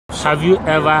Have you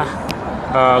ever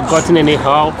gotten any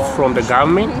help from the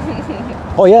government?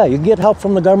 Oh yeah, you can get help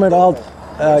from the government.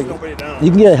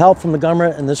 You can get help from the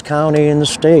government in this county, in the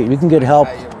state. You can get help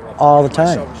all the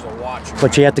time,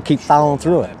 but you have to keep following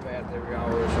through it.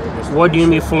 What do you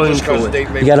mean following through it?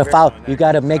 You got to follow. You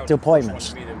got to make the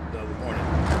appointments.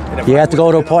 You have to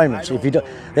go to appointments. If you do,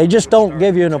 they just don't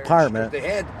give you an apartment,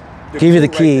 give you the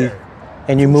key,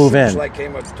 and you move in.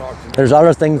 There's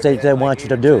other things they want you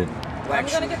to do.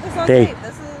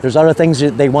 There's other things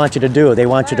that they want you to do. They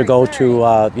want you to go to,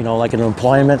 like an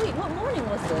employment,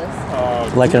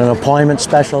 like an employment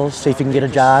special, see if you can get a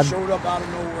job.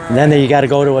 And then you got to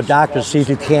go to a doctor, see if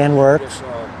you can work.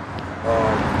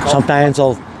 Sometimes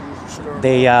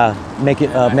they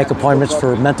make appointments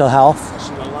for mental health.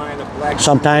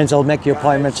 Sometimes they'll make you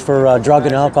appointments for drug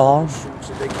and alcohol.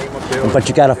 But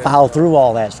you got to follow through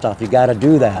all that stuff. You got to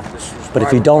do that. But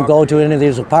if you don't go to any of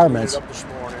these apartments,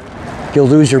 you'll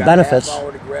lose your benefits.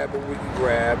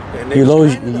 You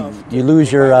lose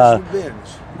your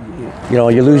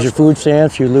you lose your food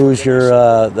stamps. You lose your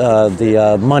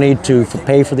the money to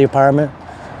pay for the apartment,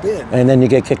 and then you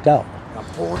get kicked out.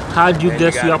 How do you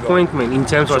get your appointment in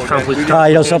terms of transportation?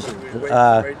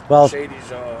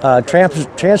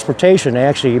 Transportation,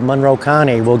 actually, Monroe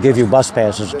County will give you bus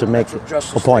passes to make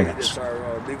appointments.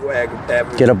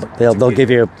 They'll give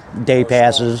you day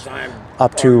passes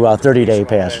up to 30-day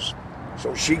passes.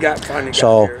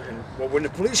 So when the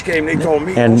police came, they told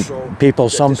me. And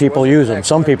some people use them.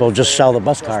 Some people just sell the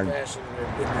bus card,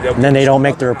 and then they don't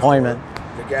make their appointment,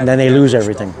 and then they lose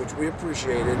everything.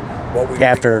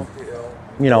 After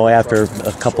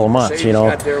a couple of months,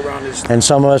 and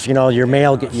some of us, your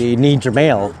mail, you need your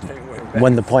mail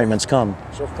when the appointments come.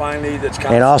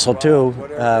 And also too,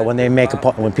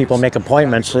 when people make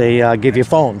appointments, they give you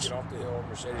phones.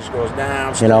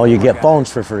 You get phones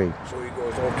for free.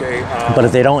 But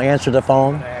if they don't answer the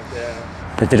phone,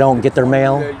 if they don't get their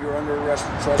mail,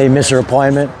 they miss their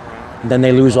appointment, then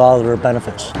they lose all of their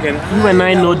benefits. You and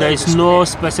I know there is no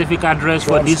specific address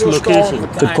for this location.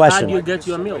 Good question. How do you get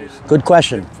your meals? Good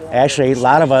question. Actually, a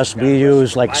lot of us, we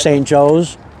use like St.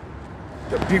 Joe's.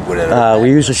 We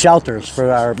use the shelters for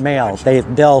our mail.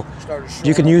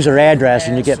 You can use their address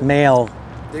and you get mail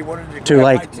to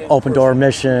like Open Door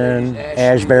Mission,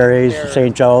 Ashbury's,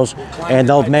 St. Joe's, and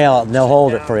they'll mail it and they'll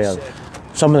hold it for you.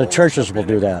 Some of the churches will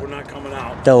do that.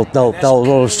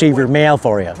 They'll receive your mail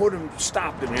for you.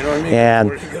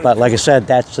 But like I said,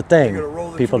 that's the thing.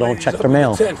 People don't check their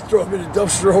mail. They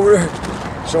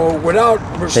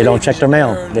don't check their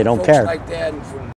mail. They don't care.